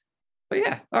But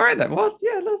yeah, all right then. Well,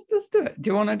 yeah, let's do it.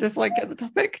 Do you want to just like get the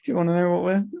topic? Do you want to know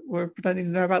what we're pretending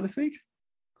to know about this week?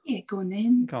 Yeah, go on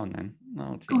then. Go on then.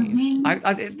 Oh, Go on geez.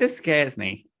 then. This scares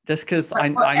me just because I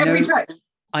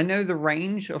know the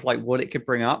range of like what it could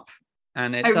bring up,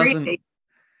 and it doesn't. Really?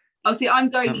 Oh, see, I'm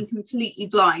going in completely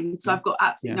blind, so I've got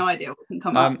absolutely no idea what can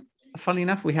come up. Funnily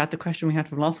enough, we had the question we had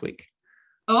from last week.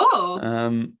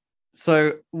 Oh.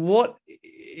 So what?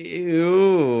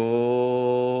 Ew.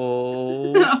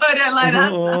 I don't like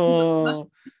that sound.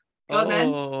 Go on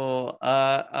then.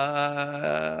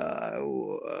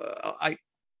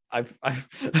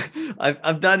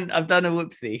 I've done a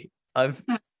whoopsie. I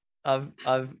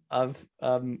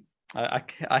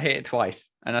hit it twice,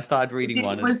 and I started reading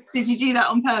one. Did you do that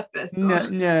on purpose?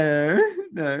 No.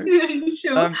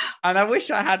 Sure. And I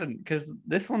wish I hadn't, because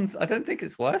this one's, I don't think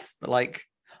it's worse, but like,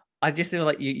 I just feel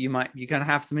like you're gonna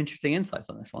have some interesting insights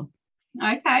on this one.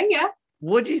 Okay, yeah.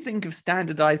 What do you think of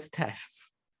standardized tests?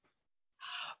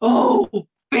 Oh,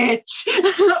 bitch.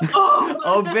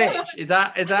 Oh, bitch. Is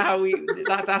that how we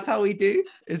that's how we do?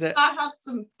 Is it? I have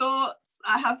some thoughts.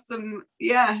 I have some,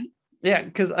 yeah. Yeah,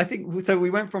 because I think so. We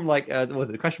went from like, what was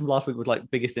it? The question from last week was like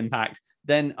biggest impact.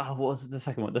 Then, what was the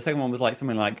second one? The second one was like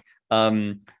something like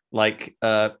something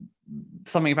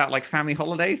about like family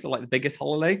holidays, or like the biggest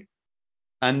holiday.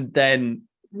 And then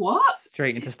what?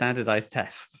 Straight into standardized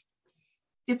tests.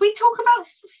 Did we talk about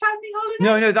family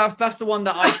holidays? No, that's the one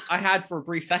that I had for a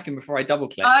brief second before I double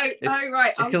clicked. Right.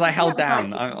 It's because I held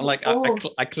down.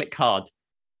 I click hard.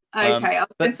 Okay, I was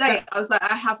going to say, I was like,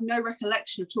 I have no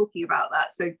recollection of talking about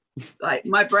that. So, like,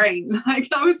 my brain, like,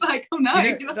 I was like, oh no.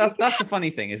 That's the funny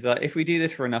thing, is that if we do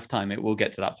this for enough time, it will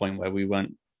get to that point where we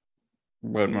won't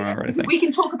remember anything. We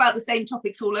can talk about the same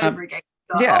topics all over again.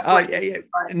 Yeah.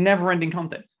 Never-ending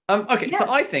content. Okay, yeah. So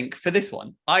I think for this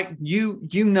one, you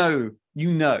know,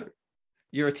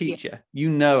 you're a teacher. Yeah. You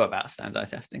know about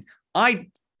standardized testing. I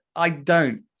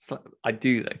don't. I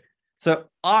do though. So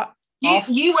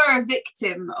you were a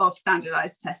victim of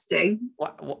standardized testing.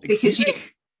 What? Because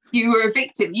you were a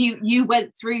victim. You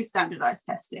went through standardized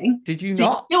testing. Did you so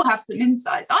not? You still have some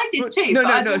insights. I did too. No.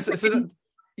 But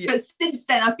since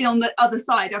then, I've been on the other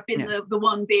side. I've been the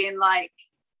one being like,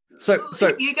 so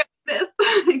you go with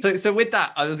this. so with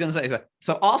that, I was going to say,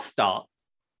 so I'll start.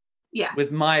 Yeah.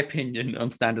 With my opinion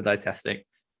on standardized testing,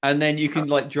 and then you can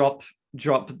like drop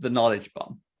the knowledge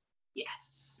bomb.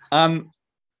 Yes. I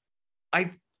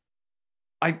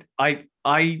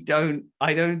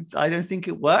don't think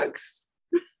it works.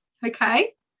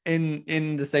 Okay.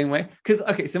 In the same way, because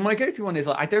so my go-to one is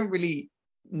like, I don't really.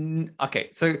 Okay,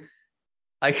 so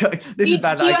this is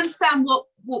bad. Do you understand what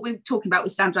we're talking about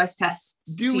with standardized tests?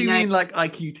 Do we mean like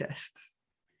IQ tests?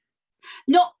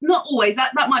 Not always.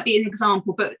 That might be an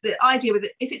example, but the idea with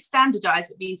it, if it's standardized,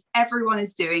 it means everyone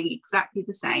is doing exactly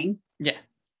the same. Yeah.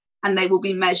 And they will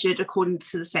be measured according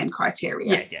to the same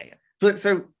criteria. Yeah.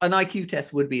 So an IQ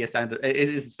test would be a standard. It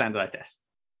is a standardized test.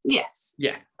 Yes.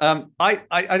 Yeah. I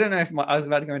don't know if I was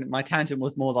about to go into my tangent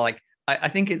was more like I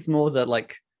think it's more that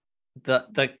like the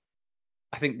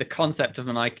I think the concept of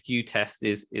an IQ test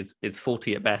is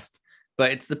faulty at best, but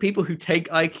it's the people who take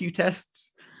IQ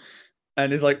tests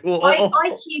and it's like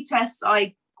IQ tests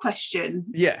I question.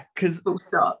 Yeah, because full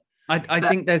stop. I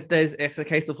think there's it's a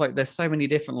case of like there's so many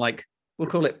different, like, we'll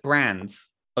call it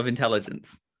brands of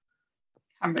intelligence.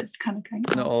 Camera's kind of going.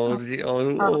 But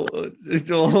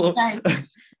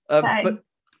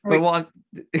what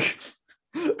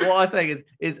I'm saying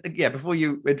is before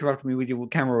you interrupt me with your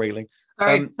camera wheeling,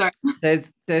 sorry.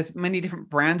 There's many different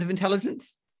brands of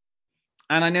intelligence,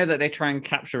 and I know that they try and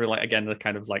capture, like, again, the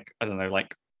kind of like, I don't know,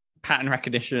 like pattern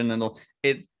recognition and all.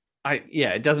 It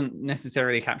doesn't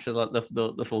necessarily capture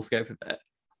the full scope of it.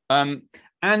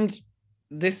 And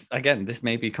this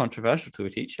may be controversial to a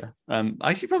teacher.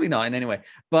 Actually, probably not in any way,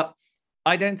 but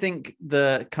I don't think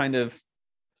the kind of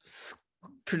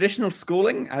traditional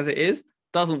schooling as it is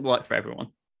doesn't work for everyone.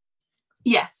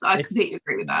 Yes, I completely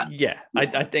agree with that. Yeah,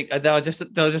 I think there are just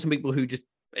some people who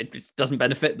it just doesn't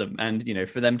benefit them, and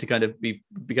for them to kind of be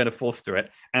kind of forced through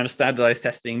it, and standardized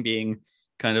testing being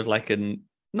kind of like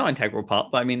not integral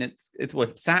part, but I mean it's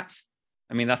what SATs.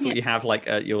 I mean that's what you have like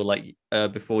you're like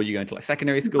before you go into like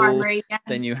secondary school. Primary, yeah.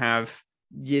 Then you have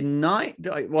year 9.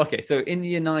 Well, okay, so in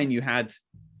year 9 you had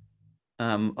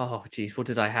what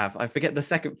did I have? I forget the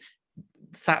second.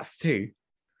 SATs 2.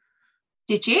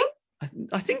 Did you?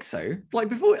 I think so. Like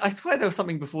before, I swear there was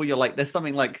something before you're like, there's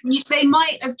something like... They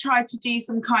might have tried to do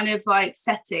some kind of like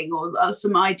setting or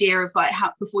some idea of like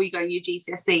how before you go in your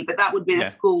GCSE, but that would be a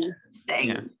school thing.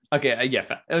 Yeah. Okay,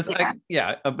 fair. It was but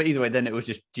either way, then it was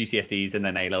just GCSEs and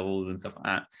then A-levels and stuff like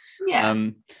that. Yeah.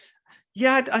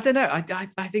 Yeah, I don't know. I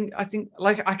think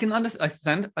like I can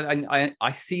understand.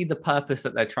 I see the purpose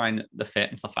that they're trying to fit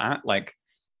and stuff like that. Like,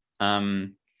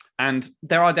 and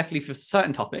there are definitely for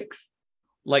certain topics,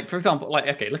 like for example, like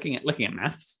okay, looking at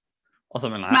maths or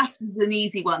something like that. Maths is an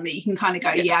easy one that you can kind of go,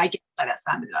 I get why that's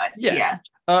standardized. Yeah.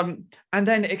 And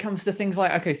then it comes to things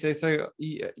like okay, so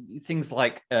things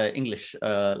like English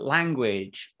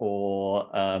language or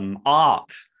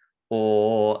art.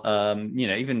 Or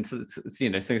even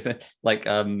things like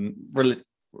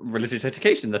religious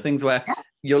education, the things where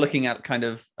you're looking at kind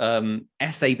of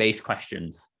essay-based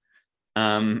questions,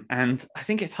 and I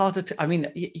think it's harder to. I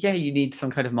mean, you need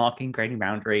some kind of marking, grading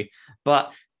boundary,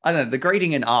 but I don't know. The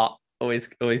grading in art always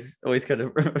kind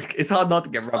of it's hard not to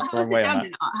get rubbed the wrong way on that.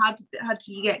 In art? How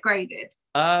do you get graded?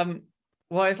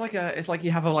 Well, it's like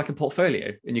you have a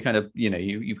portfolio, and you kind of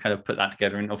you kind of put that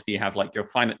together, and obviously you have like your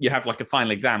final a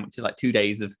final exam, which is like 2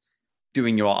 days of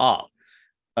doing your art.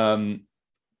 But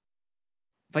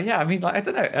yeah, I mean, like I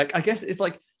don't know. I guess it's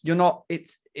like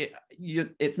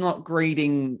it's not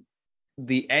grading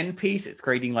the end piece; it's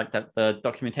grading like the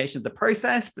documentation of the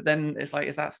process. But then it's like,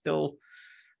 is that still?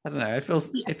 I don't know. It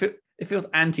feels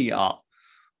anti-art.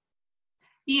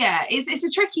 Yeah, it's a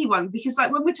tricky one because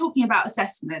like when we're talking about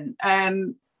assessment,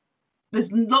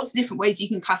 there's lots of different ways you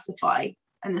can classify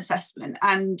an assessment.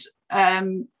 And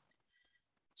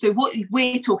so what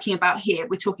we're talking about here,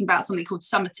 we're talking about something called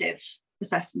summative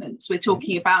assessments. We're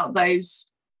talking about those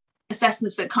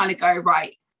assessments that kind of go,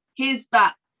 right, here's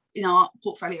that in our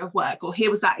portfolio of work, or here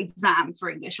was that exam for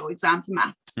English or exam for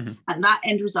maths. And that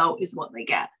end result is what they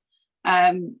get.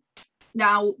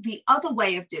 Now, the other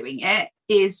way of doing it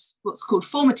is what's called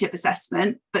formative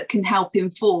assessment that can help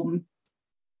inform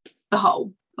the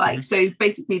whole. Like, so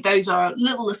basically those are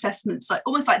little assessments, like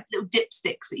almost like little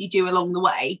dipsticks that you do along the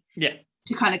way. Yeah.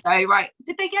 To kind of go, right,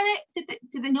 did they get it?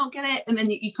 Did they not get it? And then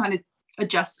you kind of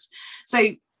adjust.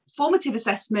 So formative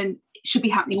assessment should be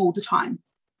happening all the time.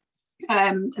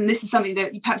 And this is something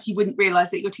that perhaps you wouldn't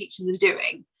realise that your teachers are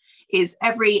doing, is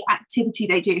every activity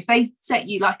they do, if they set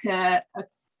you like a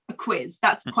quiz,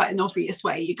 that's quite an obvious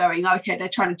way you're going, okay, they're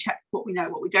trying to check what we know,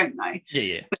 what we don't know.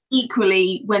 But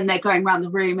equally, when they're going around the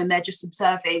room and they're just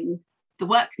observing the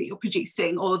work that you're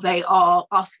producing, or they are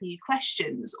asking you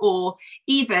questions, or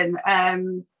even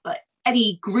like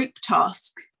any group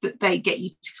task that they get you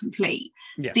to complete,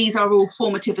 these are all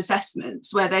formative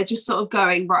assessments where they're just sort of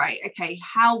going, right, okay,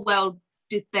 how well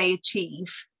did they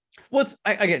achieve? What's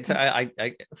I get to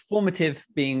I formative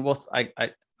being what's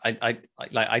I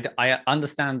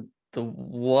understand the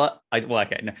what I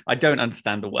don't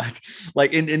understand the word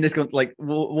like in this like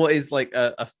what is like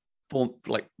a form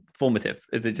like formative?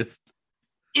 Is it just?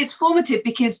 It's formative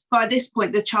because by this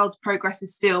point the child's progress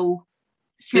is still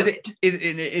fluid. Is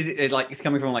it like it's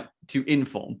coming from like to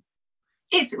inform?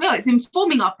 It's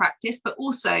informing our practice, but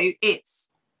also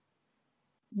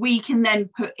we can then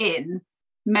put in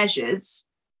measures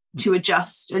to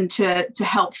adjust and to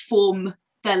help form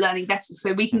their learning better.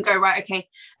 So we can go, right, okay,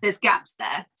 there's gaps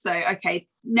there. So, okay,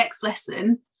 next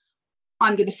lesson,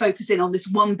 I'm going to focus in on this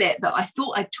one bit that I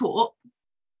thought I taught,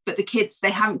 but the kids,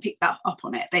 they haven't picked that up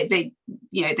on it. They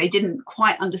didn't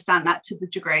quite understand that to the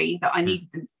degree that I needed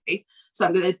them to. So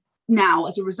I'm going to now,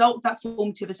 as a result of that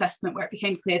formative assessment where it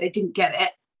became clear they didn't get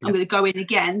it, I'm going to go in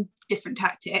again, different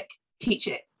tactic, teach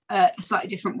it a slightly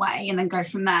different way, and then go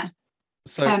from there.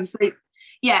 So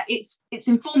yeah, it's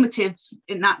informative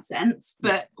in that sense,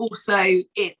 but also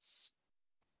it's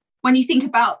when you think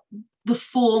about the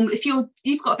form, if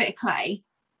you've got a bit of clay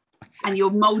and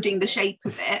you're molding the shape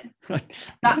of it,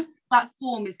 that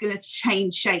form is going to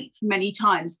change shape many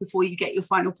times before you get your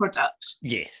final product.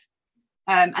 Yes.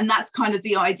 And that's kind of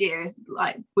the idea,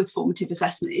 like with formative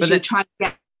assessment, is you're trying to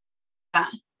get that.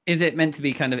 Is it meant to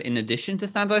be kind of in addition to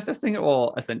standardized testing,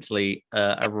 or essentially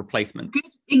a replacement?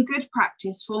 In good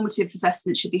practice, formative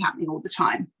assessment should be happening all the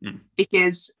time,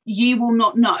 because you will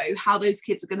not know how those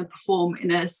kids are going to perform in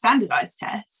a standardized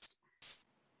test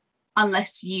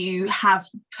unless you have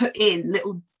put in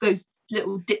those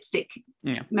little dipstick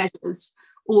measures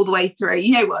all the way through.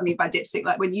 You know what I mean by dipstick,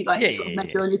 like when you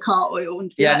measure on your car oil.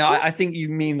 And I think you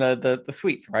mean the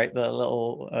sweets, right? The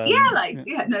little So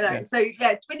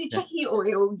when you're checking your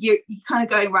oil, you kind of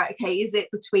going, right, okay, is it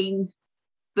between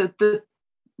the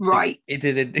right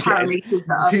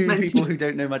parameters two people who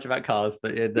don't know much about cars,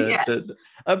 but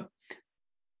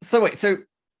so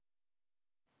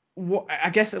what I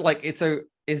guess like it's so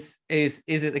is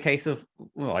it the case of,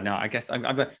 well, no, I guess I'm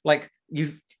like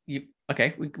you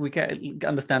okay, we get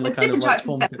understand there's different types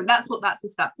of assessment. That's what that's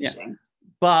establishing.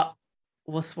 But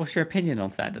what's your opinion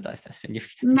on standardized testing?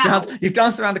 You've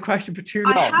danced around the question for too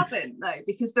long. I haven't, though,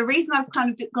 because the reason I've kind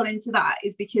of gone into that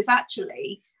is because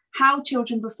actually how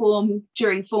children perform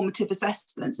during formative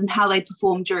assessments and how they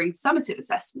perform during summative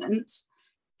assessments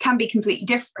can be completely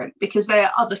different, because there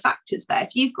are other factors there.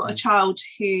 If you've got a child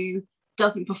who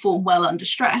doesn't perform well under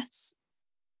stress,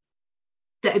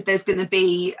 there's going to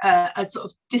be a sort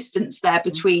of distance there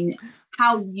between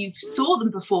how you saw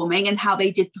them performing and how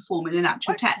they did perform in an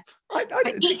actual test. But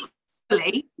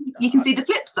equally, you can see the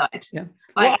flip side. Yeah.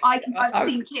 Like I've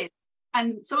seen kids,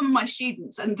 and some of my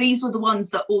students, and these were the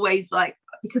ones that always, like,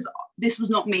 because this was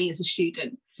not me as a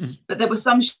student, but there were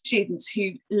some students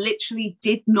who literally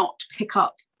did not pick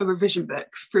up a revision book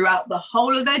throughout the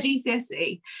whole of their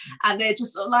GCSE, and they're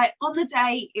just sort of like, on the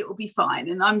day it will be fine.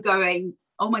 And I'm going,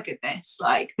 oh my goodness,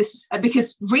 like this,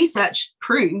 because research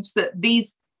proves that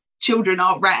these children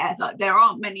are rare. Like there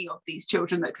aren't many of these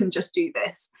children that can just do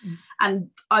this. And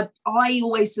I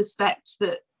always suspect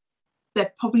that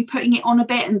they're probably putting it on a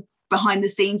bit, and behind the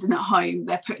scenes and at home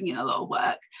they're putting in a lot of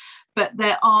work. But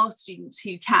there are students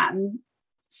who can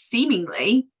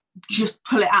seemingly just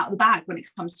pull it out of the bag when it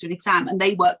comes to an exam, and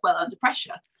they work well under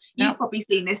pressure. You've probably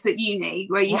seen this at uni,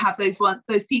 where you have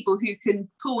those people who can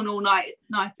pull an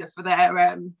all-nighter for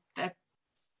their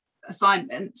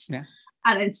assignments, and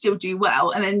then still do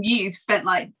well. And then you've spent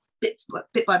like bit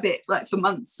by bit, like for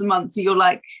months and months, and you're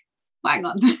like, hang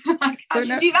on, like, how should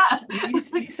you do that? You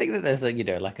think that there's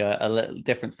a little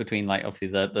difference between, like, obviously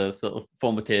the sort of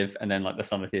formative and then like the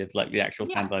summative, like the actual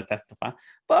standardized test stuff.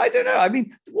 But I don't know. I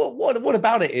mean, what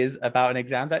about it is about an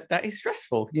exam that is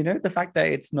stressful? You know, the fact that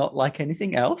it's not like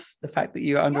anything else, the fact that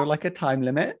you're under like a time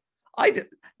limit.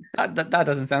 That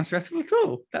doesn't sound stressful at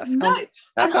all. That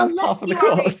sounds part of the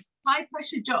course. High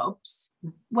pressure jobs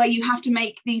where you have to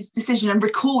make these decisions and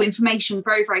recall information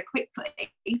very, very quickly.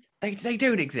 They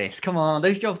don't exist. Come on,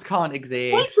 those jobs can't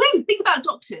exist. Think about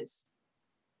doctors.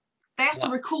 They have to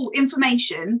recall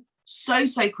information so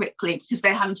quickly, because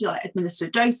they're having to like administer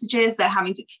dosages.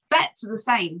 Vets are the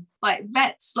same. Like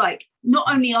vets, like not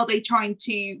only are they trying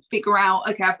to figure out,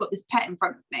 okay, I've got this pet in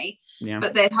front of me,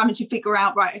 but they're having to figure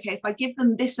out, right, okay, if I give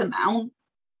them this amount,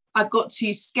 I've got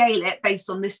to scale it based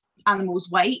on this animal's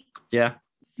weight. Yeah.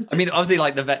 I mean, obviously,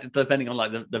 like the vet, depending on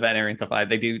like the veterinarian stuff, like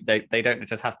they don't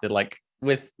just have to, like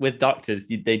with doctors,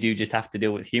 they do just have to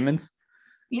deal with humans.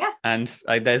 Yeah. And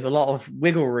like there's a lot of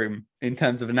wiggle room in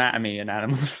terms of anatomy in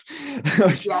animals,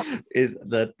 which is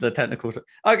the technical.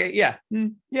 Okay. Yeah.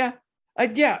 Yeah.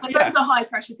 Those are high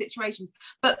pressure situations,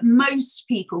 but most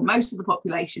of the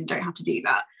population don't have to do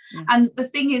that. And the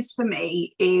thing is, for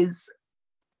me, is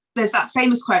there's that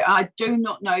famous quote. I do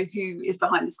not know who is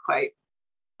behind this quote.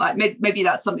 Like maybe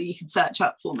that's something you can search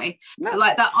up for me. No.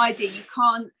 Like that idea, you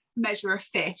can't measure a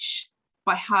fish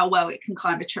by how well it can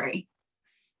climb a tree,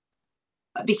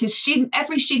 because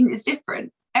every student is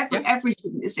different. Every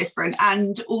student is different.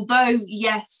 And although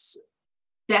yes,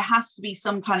 there has to be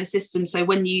some kind of system, so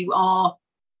when you are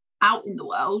out in the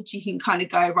world, you can kind of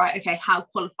go, right, okay, how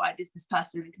qualified is this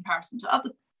person in comparison to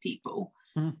other people?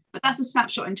 But that's a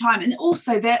snapshot in time. And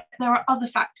also there are other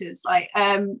factors, like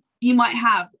you might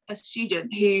have a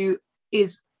student who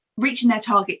is reaching their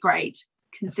target grade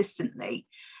consistently,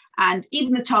 and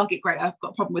even the target grade, I've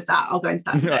got a problem with that, I'll go into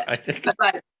that but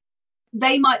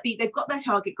like, they've got their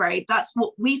target grade, that's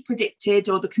what we've predicted,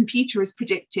 or the computer has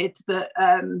predicted that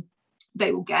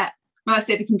they will get. When I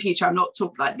say the computer, I'm not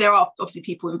talking, like, there are obviously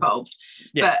people involved,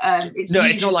 but it's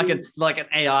not like an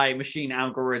AI machine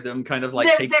algorithm kind of like.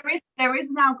 There is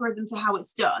an algorithm to how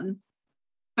it's done,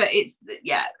 but it's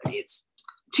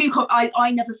too.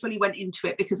 I never fully went into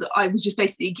it, because I was just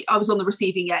I was on the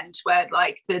receiving end, where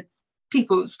like the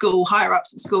people at school, higher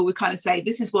ups at school, would kind of say,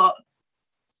 this is what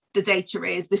the data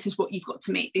is, this is what you've got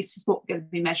to meet, this is what we're going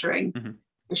to be measuring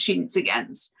the students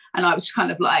against. And I was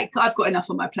kind of like, I've got enough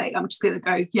on my plate, I'm just going to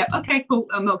go, yeah, okay, cool,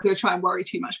 I'm not going to try and worry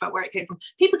too much about where it came from.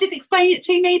 People did explain it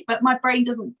to me, but my brain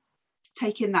doesn't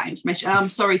take in that information. And I'm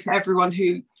sorry for everyone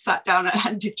who sat down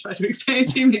and did try to explain it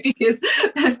to me, because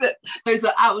those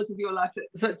are hours of your life.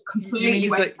 It's completely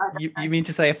you mean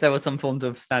to say if there was some form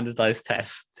of standardized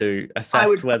test to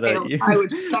assess whether I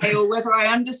would fail, whether I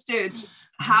understood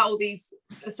how these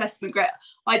assessment grades,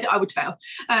 I would fail.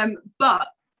 But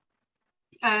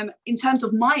in terms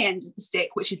of my end of the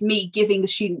stick, which is me giving the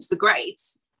students the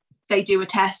grades, they do a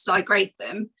test, I grade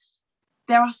them.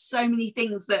 There are so many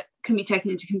things that can be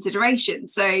taken into consideration.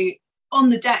 So on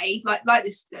the day, like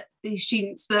these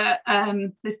students that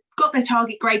they've got their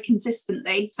target grade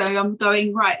consistently. So I'm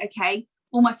going, right, okay,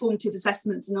 all my formative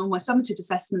assessments and all my summative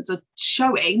assessments are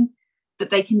showing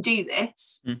that they can do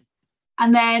this.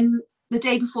 And then the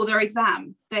day before their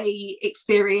exam, they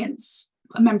experience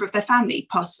a member of their family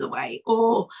passes away,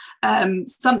 or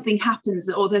something happens,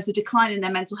 or there's a decline in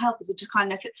their mental health, there's a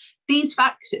decline in these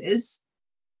factors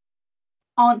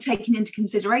aren't taken into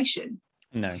consideration.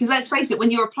 No. Because let's face it,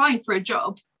 when you're applying for a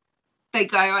job, they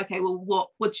go, okay, well,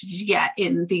 what did you get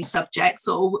in these subjects?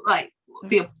 Or like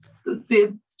the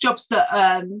jobs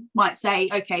that might say,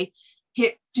 okay,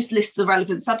 here, just list the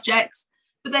relevant subjects,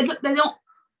 but they're not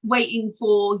waiting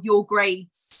for your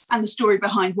grades and the story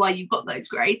behind why you got those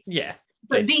grades. Yeah.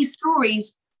 But these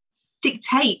stories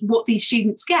dictate what these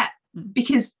students get,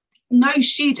 because no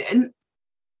student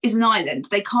is an island.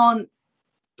 They can't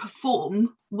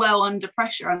perform well under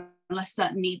pressure unless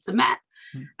certain needs are met.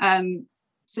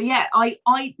 So yeah,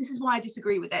 I this is why I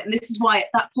disagree with it, and this is why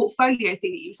that portfolio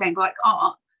thing that you were saying, like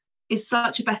art, is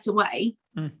such a better way,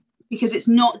 because it's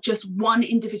not just one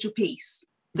individual piece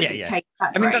that dictates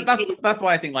that. I mean, that's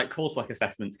why I think like coursework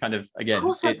assessments kind of, again,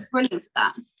 coursework's brilliant for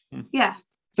that. Yeah.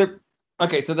 So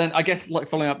okay, so then I guess like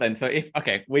following up then. So if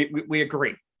we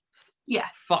agree. Yeah.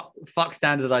 Fuck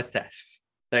standardized tests.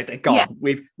 They're gone.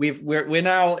 Yeah. We're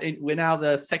now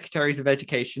the secretaries of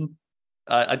education.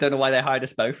 I don't know why they hired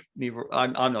us both. Neither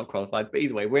I'm not qualified, but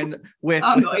either way, we're not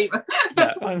either.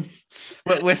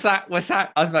 We're sat.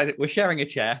 We're sharing a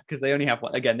chair because they only have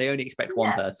one. Again, they only expect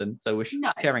one person, so we're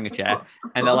sharing a chair,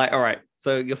 and they're like, all right.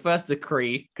 So your first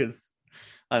decree, because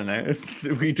I don't know,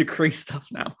 we decree stuff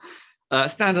now.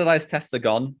 Standardized tests are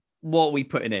gone. What are we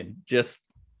putting in? Just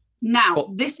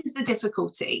now, this is the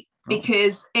difficulty,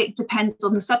 because it depends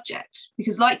on the subject.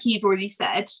 Because like you've already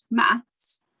said,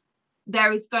 maths,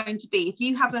 there is going to be, if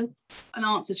you have an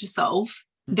answer to solve,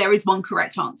 there is one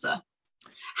correct answer.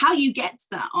 How you get to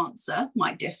that answer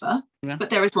might differ,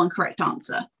 but there is one correct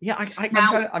answer. Yeah,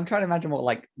 I'm trying to imagine what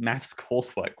like maths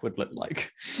coursework would look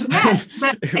like. Yeah,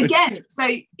 but again, so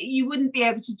you wouldn't be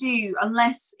able to do,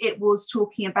 unless it was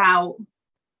talking about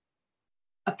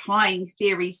applying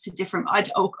theories to different,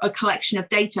 or a collection of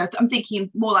data. I'm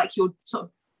thinking more like your sort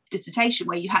of dissertation,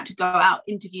 where you had to go out,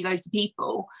 interview loads of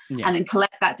people, and then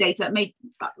collect that data. Maybe,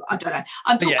 I don't know.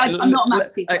 I'm not a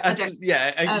maths teacher.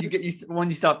 When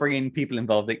you start bringing people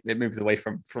involved, it moves away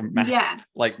from maths. Yeah,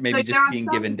 like maybe just being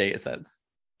given data sets.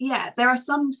 Yeah, there are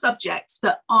some subjects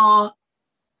that are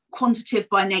quantitative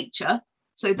by nature,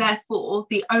 so therefore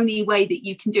the only way that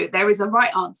you can do it, there is a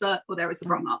right answer or there is a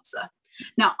wrong answer.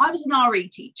 Now, I was an RE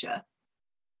teacher.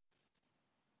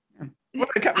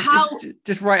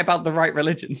 Just write about the right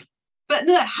religion. But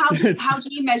no, how do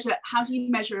you measure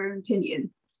an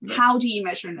opinion? How do you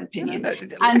measure an opinion?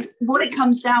 And what it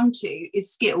comes down to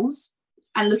is skills,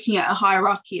 and looking at a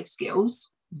hierarchy of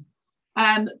skills.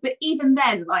 But even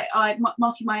then, like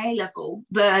marking my A level,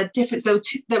 the difference, there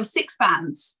were 6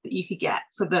 bands that you could get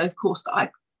for the course that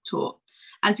I taught,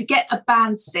 and to get a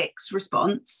band 6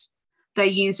 response, they're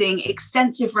using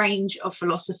extensive range of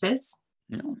philosophers.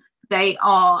 They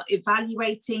are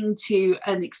evaluating to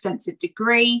an extensive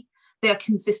degree. They are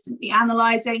consistently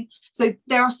analysing. So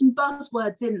there are some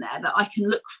buzzwords in there that I can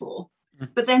look for.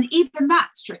 But then even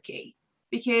that's tricky,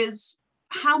 because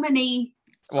how many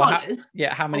scholars?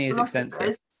 How many is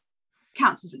extensive?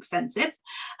 Counts as extensive.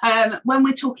 When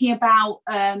we're talking about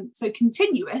so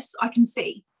continuous, I can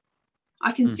see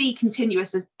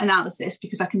continuous analysis,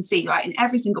 because I can see, like, in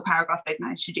every single paragraph they've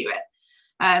managed to do it.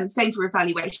 Same for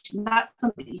evaluation. That's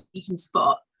something you can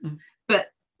spot. But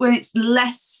when it's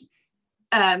less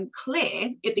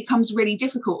clear, it becomes really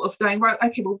difficult of going, right,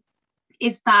 okay, well,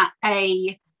 is that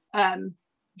a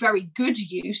very good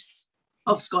use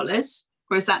of scholars,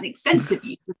 or is that an extensive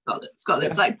use of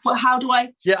scholars? Like, how do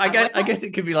I? Yeah, I guess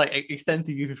it could be like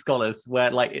extensive use of scholars, where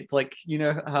like it's like, you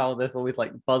know how there's always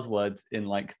like buzzwords in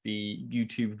like the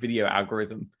YouTube video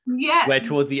algorithm. Yeah. Where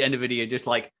towards the end of the video, just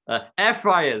like air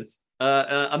fryers,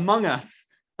 Among Us.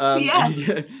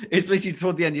 It's literally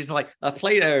towards the end, you're just like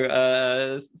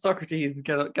Plato, Socrates,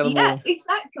 get them all.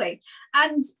 Exactly.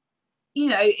 And you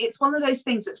know, it's one of those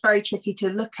things that's very tricky to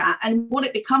look at. And what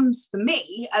it becomes for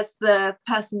me as the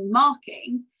person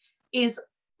marking is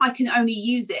I can only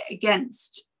use it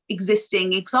against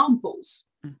existing examples.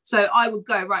 So I would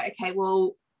go, right, okay,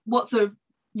 well, what's a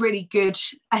really good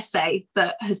essay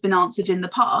that has been answered in the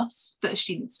past that a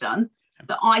student's done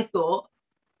that I thought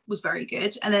was very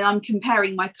good? And then I'm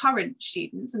comparing my current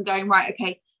students and going, right,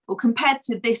 okay, well, compared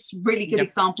to this really good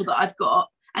example that I've got.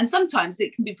 And sometimes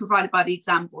it can be provided by the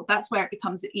exam board. That's where it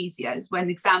becomes easier, is when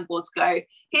exam boards go,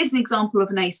 here's an example of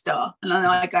an A star. And then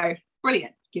I go,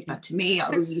 brilliant, give that to me, I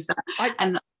will use that.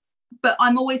 But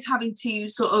I'm always having to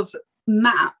sort of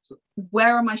map,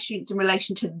 where are my students in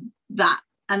relation to that?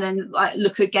 And then like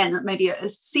look again at maybe a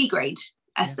C grade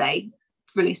essay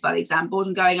released by the exam board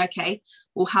and going, okay,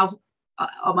 well, how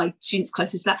are my students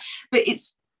closest to that? But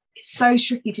it's so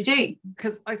tricky to do.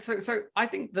 Because I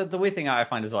think the weird thing I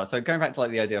find as well, so going back to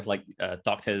like the idea of like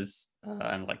doctors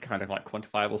and like kind of like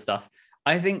quantifiable stuff,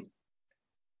 I think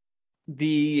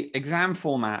the exam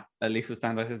format, at least with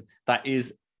standardized, that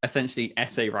is essentially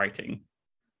essay writing.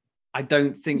 I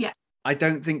don't think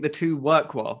the two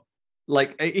work well.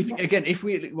 Like if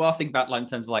we are thinking about like in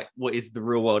terms of like what is the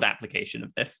real world application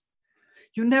of this,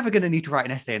 you're never going to need to write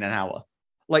an essay in an hour.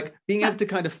 Like being able to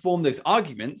kind of form those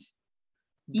arguments,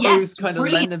 those kind of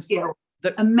lend themselves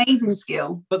amazing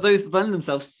skill, but those lend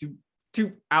themselves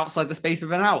to outside the space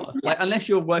of an hour. Like unless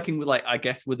you're working with like, I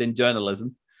guess, within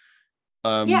journalism,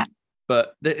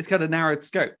 but it's kind of narrowed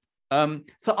scope.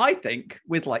 So I think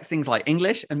with like things like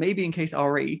English and maybe in case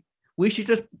RE, we should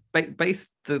just base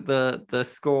the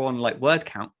score on like word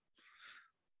count.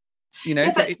 You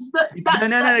know,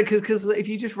 because if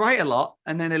you just write a lot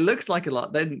and then it looks like a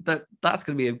lot, then that's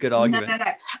going to be a good argument. No.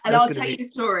 And I'll tell you a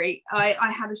story.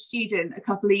 I had a student a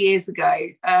couple of years ago.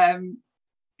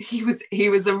 He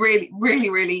was a really, really,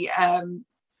 really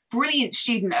brilliant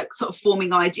student at sort of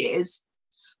forming ideas,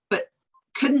 but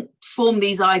couldn't form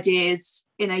these ideas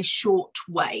in a short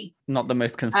way. Not the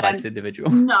most concise individual.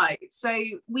 No. So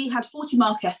we had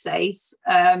 40-mark essays,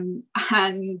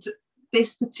 and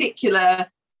this particular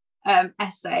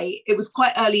essay, it was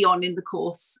quite early on in the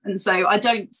course, and so I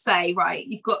don't say, right,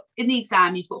 you've got in the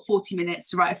exam you've got 40 minutes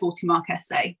to write a 40-mark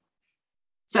essay.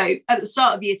 So at the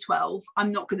start of year 12,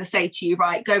 I'm not going to say to you,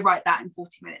 right, go write that in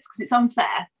 40 minutes, because it's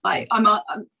unfair. Like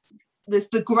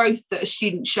the growth that a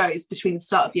student shows between the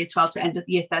start of year 12 to end of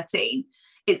year 13,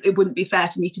 it wouldn't be fair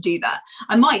for me to do that.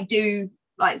 I might do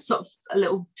like sort of a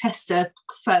little tester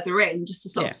further in just to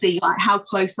sort of see like how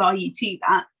close are you to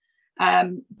that.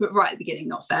 But right at the beginning,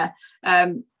 not fair.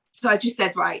 So I just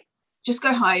said, right, just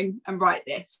go home and write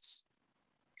this.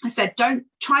 I said,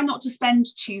 try not to spend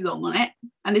too long on it.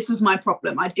 And this was my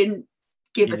problem. I didn't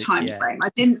give a time frame. I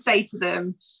didn't say to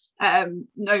them,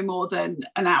 no more than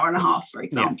an hour and a half, for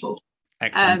example.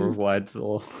 X number of words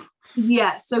or...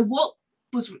 Yeah. So what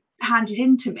was handed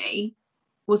in me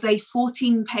was a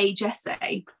 14-page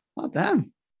essay. Oh,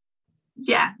 damn.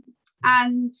 Yeah.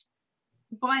 And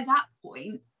by that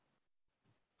point,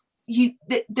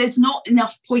 there's not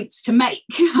enough points to make.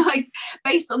 Like,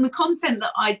 based on the content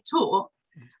that I taught,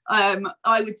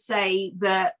 I would say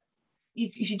that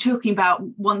if you're talking about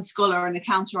one scholar and a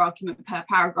counter argument per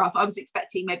paragraph, I was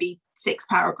expecting maybe 6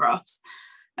 paragraphs,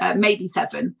 maybe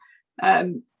 7.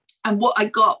 And what I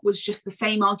got was just the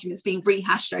same arguments being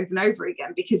rehashed over and over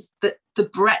again, because the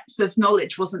breadth of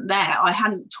knowledge wasn't there. I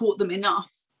hadn't taught them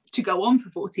enough to go on for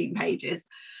 14 pages.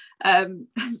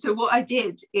 So what I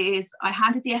did is I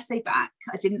handed the essay back.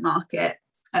 I didn't mark it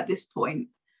at this point.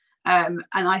 And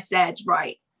I said,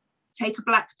 right, take a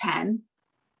black pen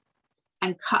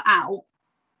and cut out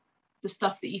the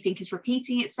stuff that you think is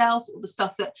repeating itself, or the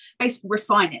stuff that basically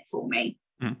refine it for me.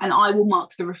 And I will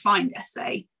mark the refined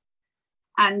essay.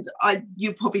 And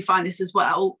you'll probably find this as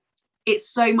well. It's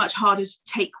so much harder to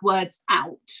take words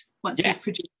out once you've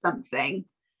produced something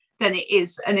than it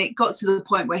is. And it got to the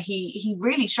point where he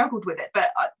really struggled with it.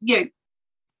 But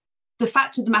the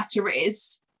fact of the matter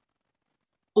is,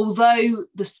 although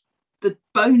the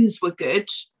bones were good,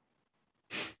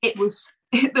 it was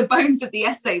the bones of the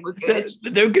essay were good.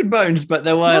 They were good bones, but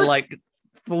there were like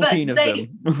 14 of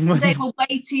them. They were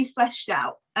way too fleshed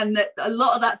out, and that a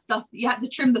lot of that stuff you had to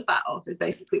trim the fat off, is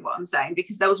basically what I'm saying,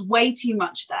 because there was way too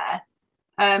much there,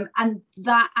 and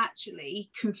that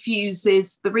actually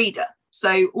confuses the reader.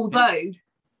 So although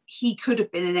he could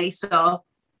have been an A-star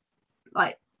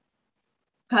like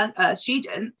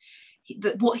student,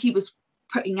 what he was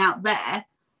putting out there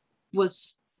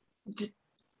was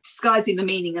disguising the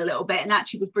meaning a little bit, and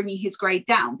actually was bringing his grade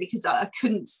down, because I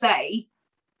couldn't say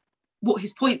what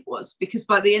his point was, because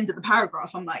by the end of the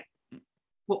paragraph I'm like,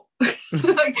 what? Like,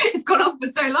 it's gone on for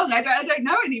so long, I don't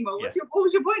know anymore. What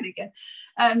was your point again?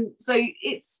 So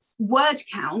it's word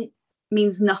count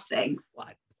means nothing.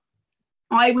 What?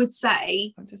 I would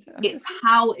say it's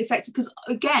how effective, because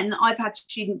again, I've had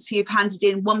students who've handed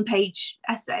in 1-page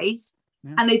essays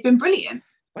and they've been brilliant.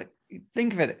 But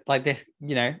think of it like this,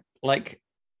 like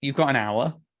you've got an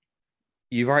hour,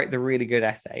 you write the really good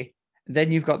essay,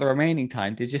 then you've got the remaining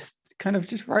time to just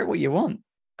write what you want.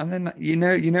 And then you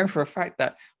know for a fact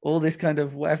that all this kind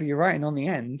of whatever you're writing on the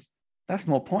end, that's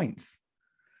more points.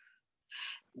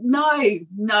 No.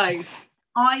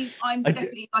 I'm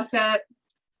definitely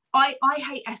I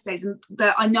hate essays, and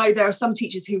I know there are some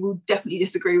teachers who will definitely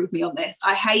disagree with me on this.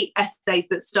 I hate essays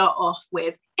that start off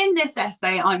with, in this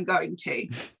essay I'm going to.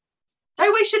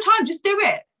 Don't waste your time, just do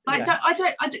it. Like,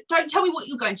 don't tell me what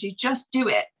you're going to do. Just do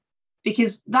it,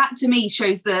 because that to me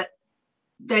shows that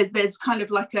there's kind of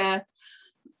like a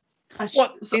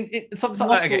what in certain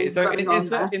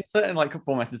like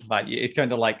formats and stuff, it's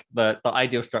kind of like the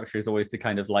ideal structure is always to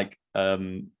kind of like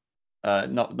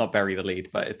not bury the lead,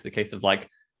 but it's a case of like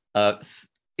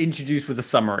introduce with a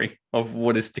summary of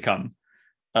what is to come.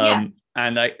 And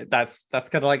that's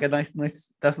kind of like a nice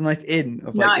in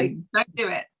of like don't do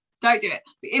it.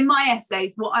 In my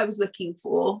essays, what I was looking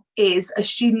for is a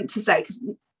student to say, because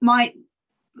I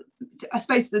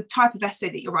suppose the type of essay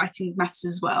that you're writing matters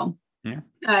as well.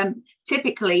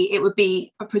 Typically it would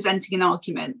be presenting an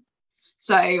argument.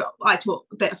 So I taught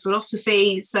a bit of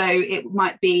philosophy, so it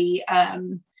might be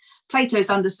Plato's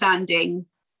understanding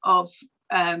of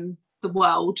the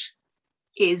world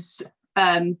is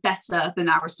better than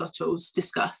Aristotle's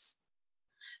discuss.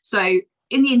 So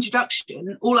in the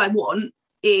introduction, all I want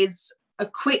is a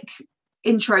quick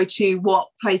intro to what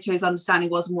Plato's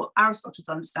understanding was and what Aristotle's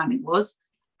understanding was,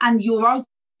 and your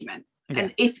argument.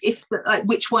 And if like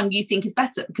which one you think is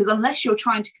better, because unless you're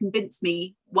trying to convince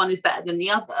me one is better than the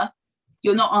other,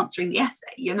 you're not answering the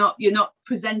essay. You're not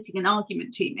presenting an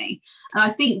argument to me. And I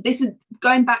think this is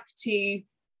going back to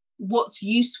what's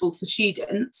useful for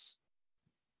students.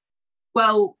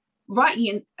 Well,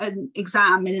 writing an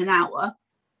exam in an hour,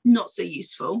 not so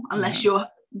useful unless you're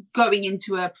going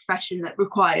into a profession that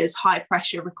requires high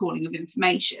pressure recalling of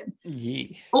information.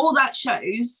 Yes. All that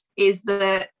shows is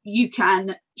that you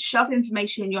can shove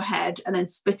information in your head and then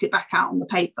spit it back out on the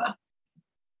paper.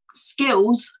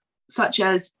 Skills such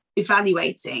as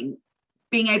evaluating,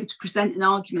 being able to present an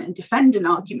argument and defend an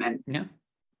argument,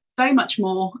 so much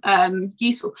more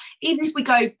useful. Even if we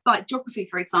go like geography,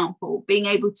 for example, being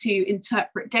able to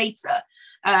interpret data.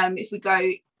 If we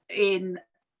go in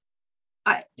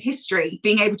history,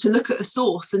 being able to look at a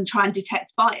source and try and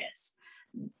detect bias.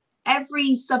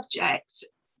 Every subject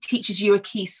teaches you a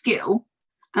key skill,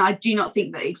 and I do not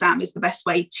think that exam is the best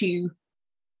way to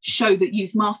show that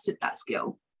you've mastered that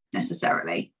skill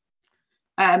necessarily.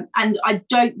 And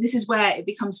this is where it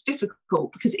becomes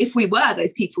difficult, because if we were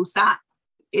those people sat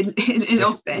in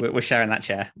office, we're sharing that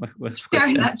chair, we're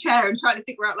sharing that chair and trying to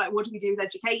figure out like what do we do with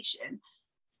education.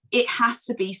 It has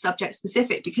to be subject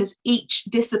specific, because each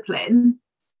discipline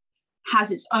has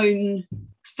its own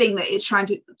thing that it's trying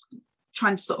to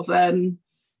sort of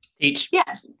teach.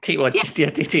 Teach. And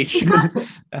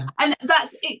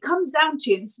that's it comes down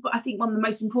to, this is what I think one of the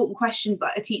most important questions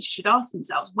that a teacher should ask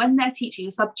themselves when they're teaching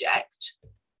a subject: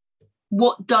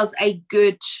 what does a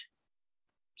good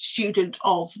student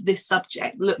of this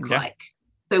subject look like?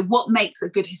 So what makes a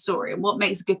good historian? What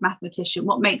makes a good mathematician?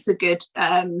 What makes a good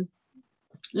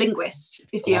linguist?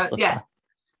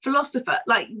 Philosopher.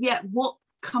 Like, what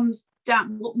comes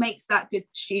down, what makes that good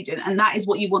student? And that is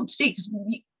what you want to do, because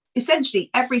essentially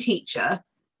every teacher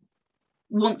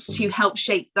wants to help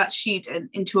shape that student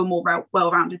into a more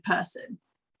well-rounded person.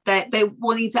 They're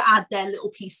wanting to add their little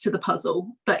piece to the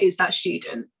puzzle that is that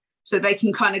student, so they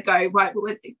can kind of go, right,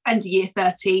 well, end of year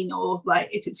 13, or like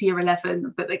if it's year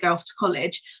 11 but they go off to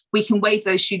college, we can wave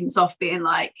those students off being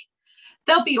like,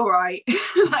 they'll be all right.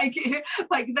 like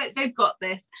they've got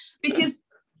this. Because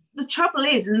the trouble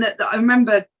is, and that I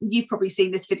remember you've probably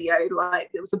seen this video, like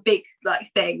it was a big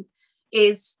like thing,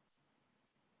 is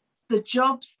the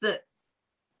jobs that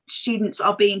students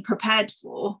are being prepared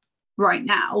for right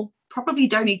now probably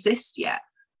don't exist yet.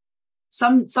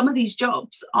 Some of these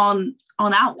jobs aren't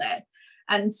out there.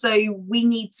 And so we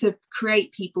need to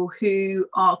create people who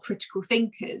are critical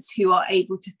thinkers, who are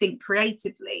able to think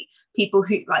creatively, people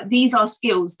who, like, these are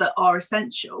skills that are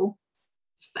essential.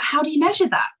 But how do you measure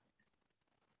that?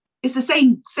 It's the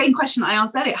same question I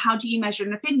asked earlier. How do you measure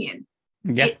an opinion?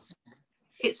 It's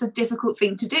a difficult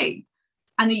thing to do.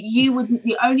 And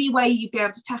the only way you'd be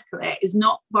able to tackle it is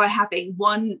not by having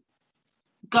one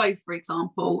Gove, for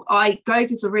example.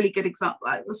 Gove is a really good example.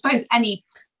 I suppose any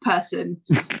person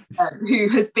who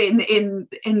has been in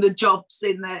the jobs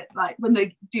in the, like, when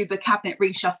they do the cabinet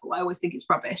reshuffle, I always think it's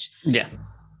rubbish.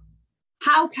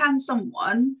 How can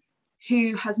someone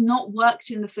who has not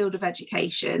worked in the field of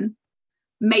education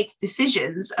make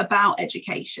decisions about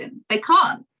education? They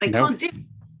can't do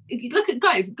it. Look at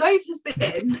Gove. Gove has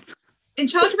been in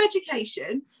charge of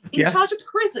education, in charge of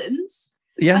prisons.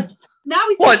 Now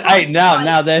he's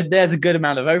now there's a good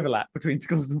amount of overlap between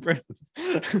schools and prisons.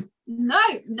 I'm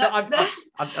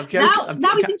joking.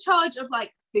 Now he's in charge of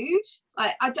like food.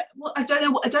 I don't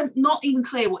know. Not even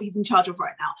clear what he's in charge of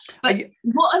right now. But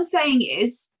what I'm saying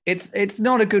is, it's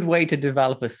not a good way to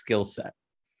develop a skill set.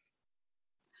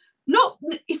 Not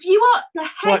if you are the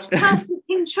head person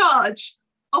in charge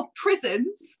of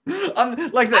prisons.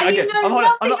 I'm like I said, And okay, you know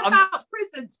nothing about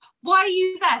prisons. Why are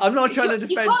you there? I'm not trying to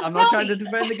defend. I'm not trying to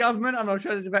defend the government. I'm not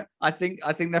trying to defend. I think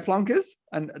they're plunkers,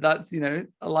 and that's a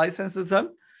light of them.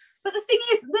 But the thing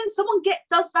is, then someone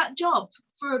does that job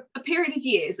for a period of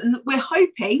years, and we're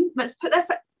hoping. Let's put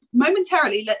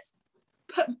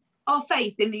our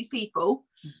faith in these people.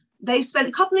 They've spent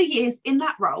a couple of years in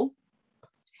that role,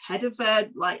 head of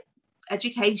like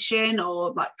education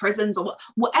or like prisons or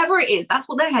whatever it is. That's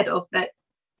what they're head of. That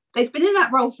they've been in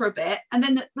that role for a bit, and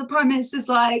then the prime minister's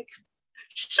like,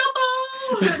 shovel.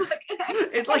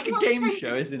 It's like a game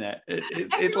show, isn't it?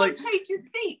 It's like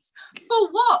changes seats for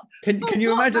what? Can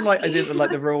you imagine like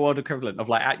the real world equivalent of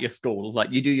like at your school,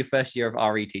 like you do your first year of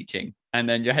RE teaching, and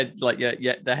then your head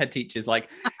the head teacher's like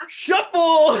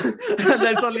shuffle, and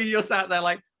then suddenly you're sat there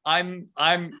like I'm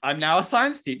now a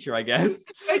science teacher, I guess.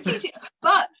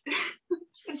 But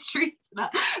it's true to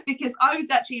that, because I was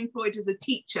actually employed as a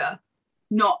teacher,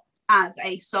 not as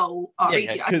a sole RE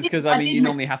teacher. Because I mean you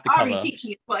normally have to cover. RE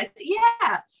teaching is what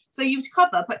so you would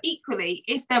cover, but equally,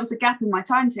 if there was a gap in my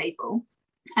timetable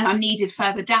and I'm needed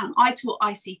further down, I taught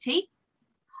ICT.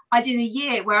 I did a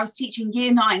year where I was teaching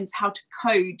year 9s how to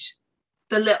code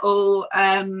the little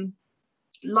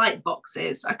light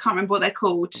boxes. I can't remember what they're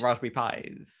called. Raspberry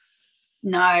Pis.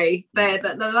 No, they're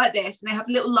like this, and they have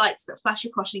little lights that flash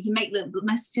across, and you can make little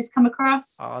messages come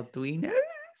across. Arduinos?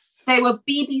 They were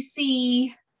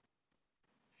BBC.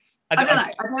 I don't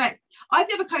know. I've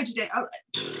never coded it.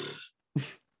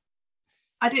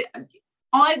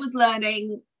 I was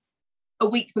learning a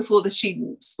week before the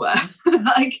students were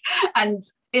and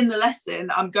in the lesson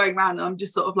I'm going around and I'm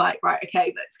just sort of like, right,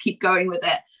 okay, let's keep going with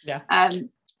it. Yeah. And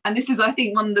this is, I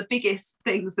think, one of the biggest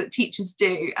things that teachers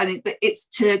do, and it's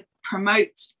to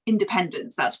promote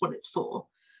independence. That's what it's for.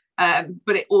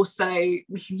 But it also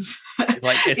means it's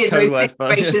like it's in code those word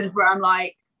situations where I'm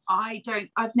like,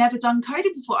 I've never done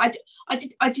coding before.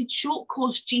 I did short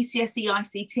course GCSE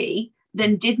ICT,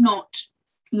 then did not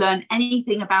learn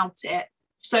anything about it.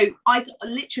 So I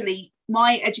literally,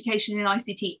 my education in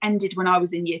ICT ended when I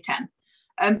was in year 10.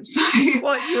 So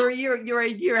well, you're a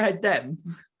year ahead then.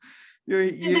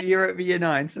 You're at year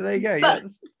 9, so there you go. But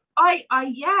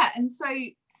and so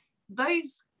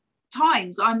those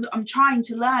times I'm trying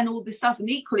to learn all this stuff, and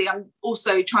equally I'm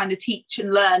also trying to teach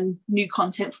and learn new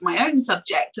content for my own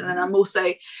subject, and then I'm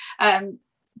also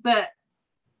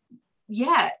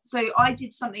so I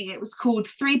did something, it was called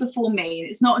 3 Before Me, and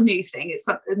it's not a new thing, it's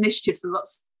like initiatives that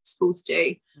lots of schools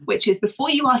do, which is before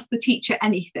you ask the teacher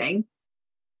anything,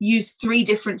 use 3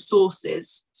 different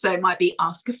sources. So it might be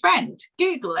ask a friend,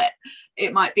 Google it,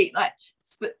 it might be like,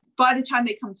 but by the time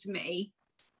they come to me,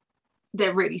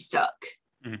 they're really stuck.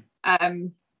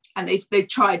 And they've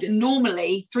tried, and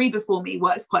normally 3 Before Me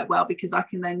works quite well, because I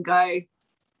can then go,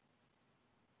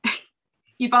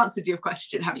 you've answered your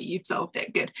question, haven't you? You've solved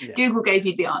it. Good. Yeah. Google gave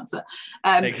you the answer.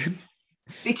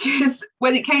 Because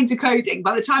when it came to coding,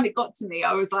 by the time it got to me,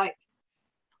 I was like,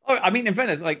 oh, I mean, in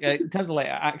fairness, like in terms of like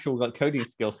actual like coding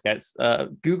skill sets,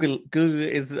 Google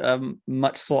is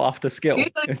much sought after skill.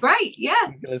 Google is great,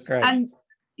 yeah. Google is great. And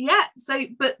yeah, so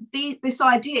but this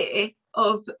idea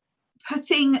of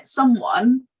putting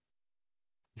someone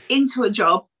into a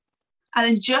job, and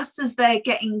then just as they're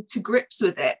getting to grips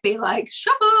with it, be like,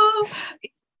 shovel,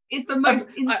 is the most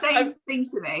insane thing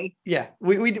to me. Yeah,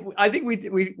 I think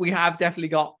we have definitely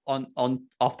got on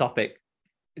off topic,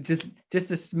 just a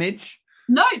smidge.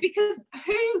 No, because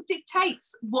who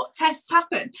dictates what tests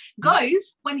happen? Gove,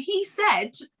 when he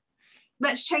said,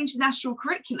 let's change the national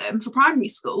curriculum for primary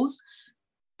schools,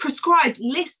 prescribed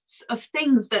lists of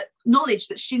things, knowledge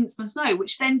that students must know,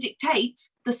 which then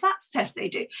dictates the SATs test they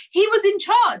do. He was in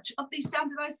charge of these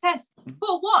standardized tests.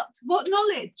 For what? What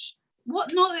knowledge?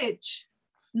 What knowledge?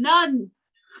 None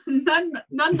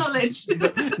knowledge.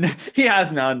 He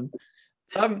has none.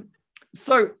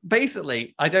 So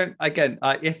basically,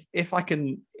 if I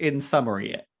can, in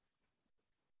summary it.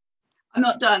 I'm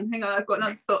not done. Hang on, I've got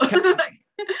another thought.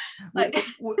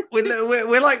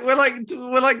 we're like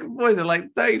what is it,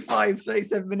 like 35,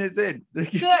 37 minutes in?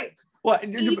 No. What?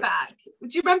 EBAC. Do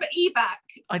you remember EBAC?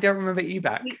 I don't remember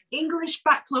EBAC. The English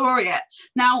Baccalaureate.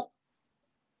 Now,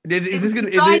 Catherine,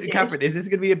 is this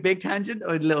gonna be a big tangent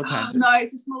or a little tangent? No,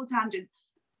 it's a small tangent.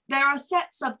 There are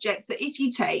set subjects that if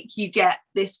you take, you get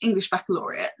this English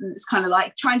Baccalaureate, and it's kind of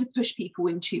like trying to push people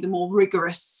into the more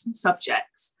rigorous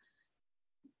subjects.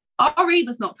 RE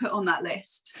was not put on that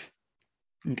list.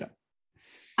 Okay.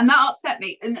 And that upset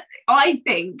me. And I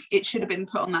think it should have been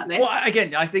put on that list. Well,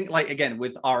 again, I think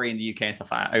with RE in the UK and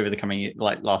stuff like that, over the coming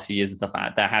last few years and stuff like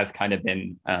that, there has kind of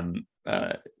been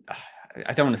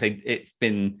I don't want to say it's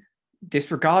been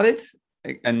disregarded,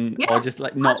 and Yeah. or just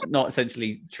like not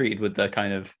essentially treated with the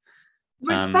kind of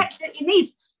respect that it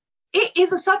needs. It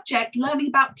is a subject learning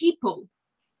about people.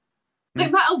 No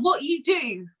matter what you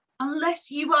do, unless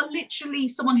you are literally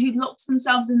someone who locks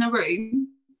themselves in a room,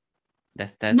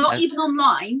 not even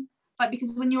online, like,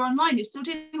 because when you're online, you're still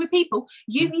dealing with people.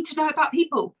 You need to know about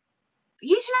people.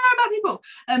 You need to know about people.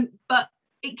 But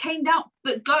it came out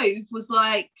that Gove was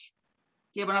like,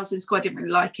 yeah, when I was in school, I didn't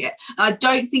really like it. And I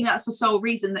don't think that's the sole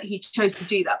reason that he chose to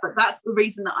do that, but that's the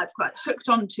reason that I've quite hooked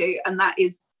onto, and that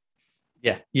is.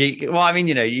 Yeah. Well, I mean,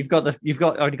 you've already got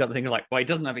the thing of like, well, he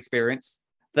doesn't have experience.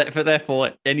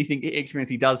 Therefore, anything experience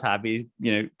he does have is,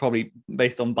 probably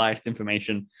based on biased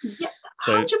information. Yeah,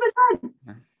 so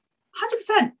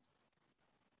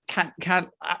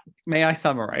 100%. May I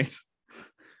summarize?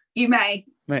 You may.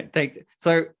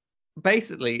 So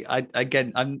basically,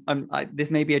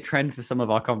 this may be a trend for some of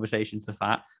our conversations. The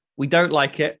fact we don't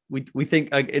like it. We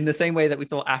think in the same way that we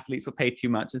thought athletes were paid too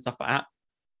much and stuff like that.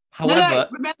 However, no,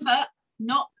 remember,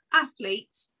 not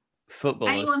athletes.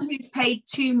 Footballers. Anyone who's paid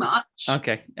too much.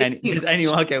 Okay, and just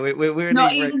anyone. Okay, we're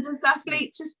not even just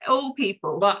athletes, just all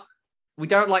people. But we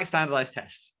don't like standardized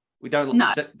tests. We don't.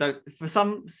 No. For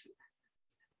some,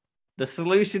 the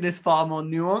solution is far more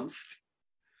nuanced.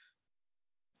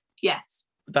 Yes.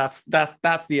 That's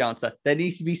the answer. There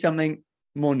needs to be something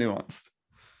more nuanced.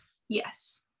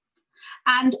 Yes,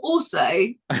 and also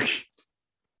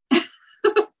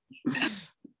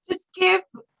just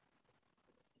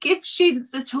give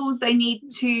students the tools they need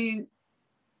to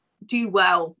do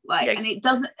well, and it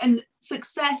doesn't, and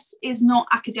success is not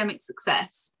academic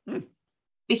success,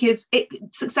 because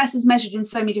success is measured in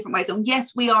so many different ways. And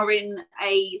yes, we are in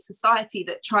a society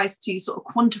that tries to sort of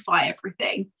quantify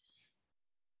everything,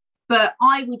 but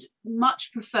I would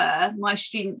much prefer my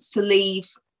students to leave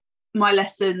my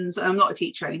lessons. I'm not a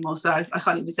teacher anymore, so I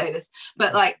can't even say this,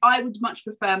 but I would much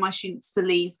prefer my students to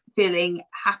leave feeling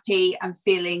happy and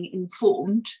feeling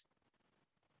informed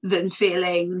than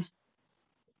feeling,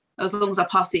 as long as I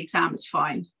pass the exam, it's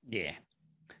fine. Yeah.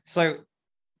 So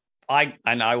I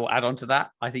will add on to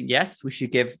that. I think, yes, we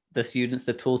should give the students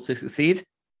the tools to succeed.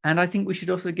 And I think we should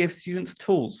also give students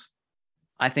tools.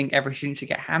 I think every student should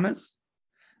get hammers.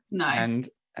 No.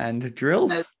 And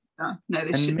drills. No, they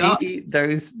and should maybe not.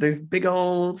 those big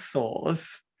old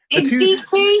saws. In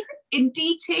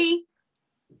DT,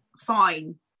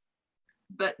 fine.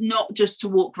 But not just to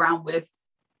walk around with.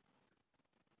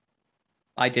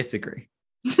 I disagree.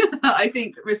 I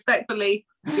think, respectfully,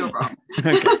 you're wrong.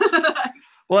 Okay.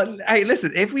 Well, hey,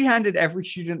 listen, if we handed every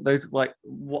student those, one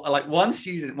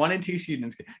in two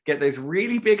students get those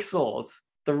really big saws,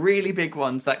 the really big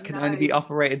ones that can only be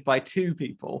operated by two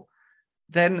people,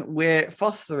 then we're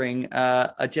fostering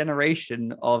a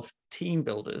generation of team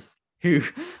builders who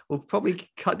will probably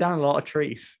cut down a lot of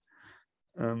trees.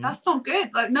 That's not good.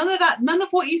 None of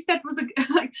what you said was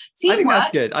teamwork. I think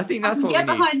that's good. I think that's what we need.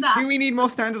 Behind that. Do we need more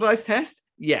standardized tests?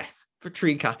 Yes, for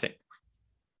tree cutting.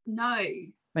 No.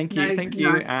 Thank you,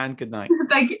 and good night.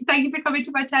 thank you for coming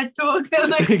to my TED talk.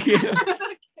 Thank you.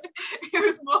 It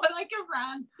was more like a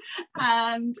rant,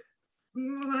 and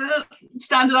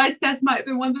standardized tests might have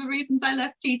been one of the reasons I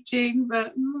left teaching.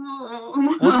 But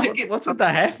what's with the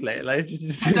hair flip? I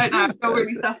don't know. I feel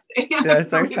really sassy. Yeah,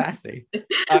 so sassy.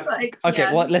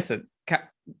 Okay, well, listen.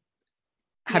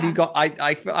 Have you got?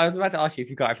 I was about to ask you if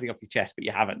you got everything off your chest, but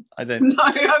you haven't. I don't. No,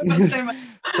 I've got so much.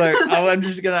 So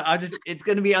it's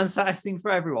gonna be unsatisfying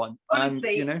for everyone.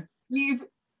 Honestly,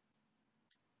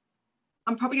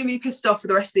 I'm probably gonna be pissed off for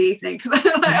the rest of the evening because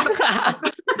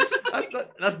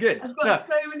that's good. I've got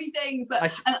so many things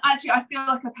and actually I feel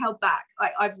like I've held back.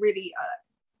 I've really.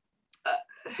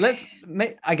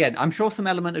 Again, I'm sure some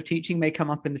element of teaching may come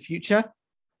up in the future.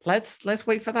 Let's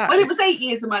wait for that. Well, it was 8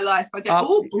 years of my life. I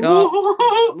don't.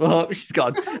 Oh, she's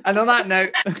gone. And on that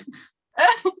note,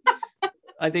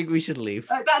 I think we should leave.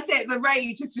 That's it. The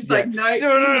rage is just no. No.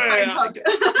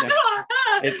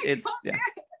 It's yeah.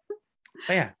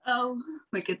 But yeah. Oh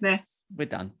my goodness. We're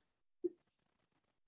done.